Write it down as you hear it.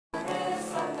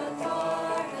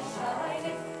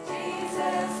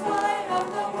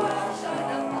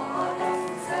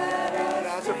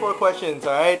questions,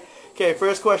 alright? Okay,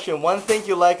 first question. One thing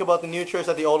you like about the new church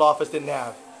that the old office didn't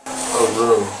have? A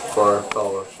room for our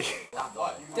fellowship.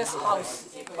 This house.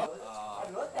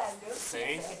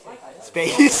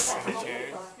 Space?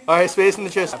 Alright, space in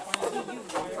the church.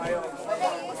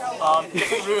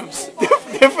 Different rooms.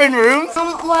 Different rooms?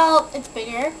 Well, it's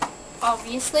bigger,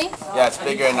 obviously. Yeah, it's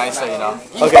bigger and nicer, you know.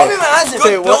 Okay.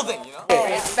 Good building, you know.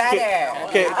 It's better.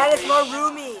 Okay. And it's more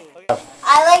roomy.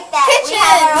 I like that. Kitchen. We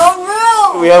have our own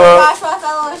room. We have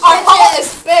Our hall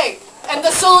is big, and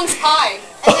the ceiling's high.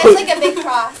 And there's like a big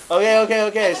cross.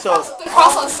 Okay, so... The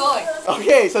cross on the ceiling.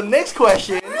 Okay, so next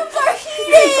question. Rooms are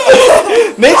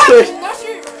heated. Next question.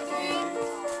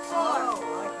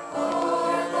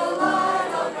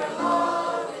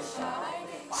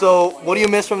 So, what do you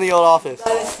miss from the old office?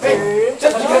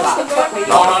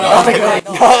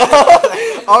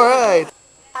 Alright.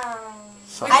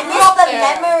 I miss the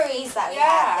memories that we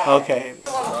have. Okay.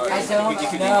 I don't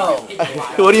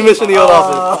know. What do you miss from the old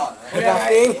office?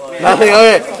 Nothing. Nothing?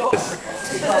 Okay.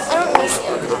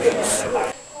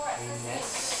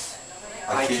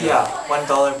 IKEA,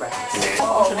 $1 breakfast.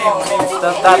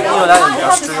 That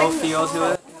industrial feel to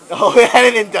it. Oh, it had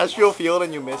an industrial field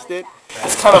and you missed it?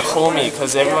 It's kind of homey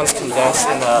because everyone's condensed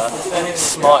in a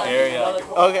small area.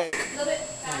 Okay.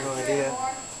 No idea.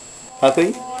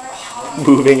 Nothing?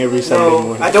 Moving every Sunday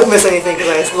morning. I don't miss anything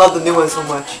because I just love the new one so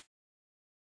much.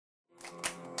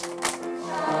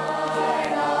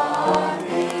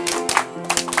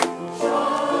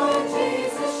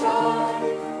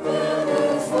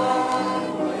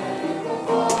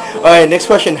 Alright, next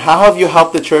question. How have you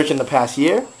helped the church in the past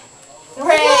year?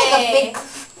 Pray.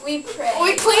 We pray.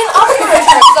 We clean up the and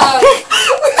stuff.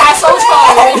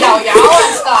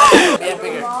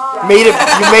 You made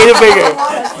it bigger.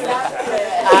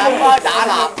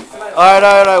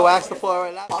 Alright, wax the floor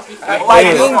right now. By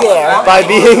being there. By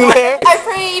being there. I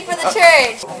pray for the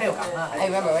church. I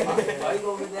remember, right?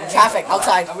 Traffic,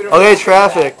 outside. Okay,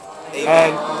 traffic.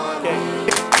 And, okay.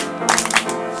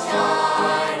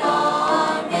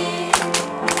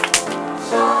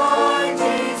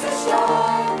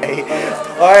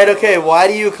 Alright, okay, why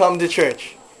do you come to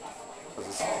church?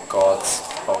 God's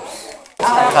house.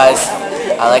 Because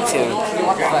I like to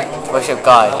worship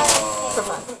God.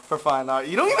 For fun.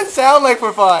 You don't even sound like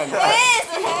for fun.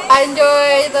 I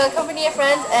enjoy the company of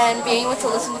friends and being able to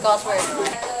listen to God's word.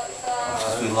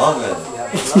 We love it.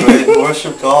 It's great.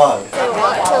 Worship God. I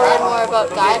want to learn more about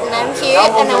God, and I'm here,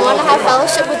 and I want to have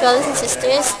fellowship with brothers and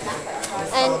sisters,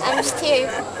 and I'm just here.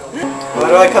 Why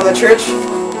do I come to church?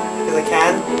 Because I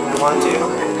can, and I want to,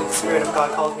 and the Spirit of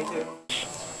God calls me to.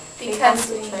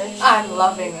 Because I'm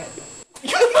loving it.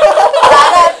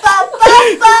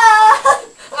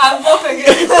 I'm loving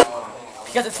it.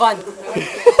 Because it's fun.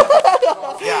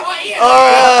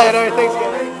 Alright, thanks guys.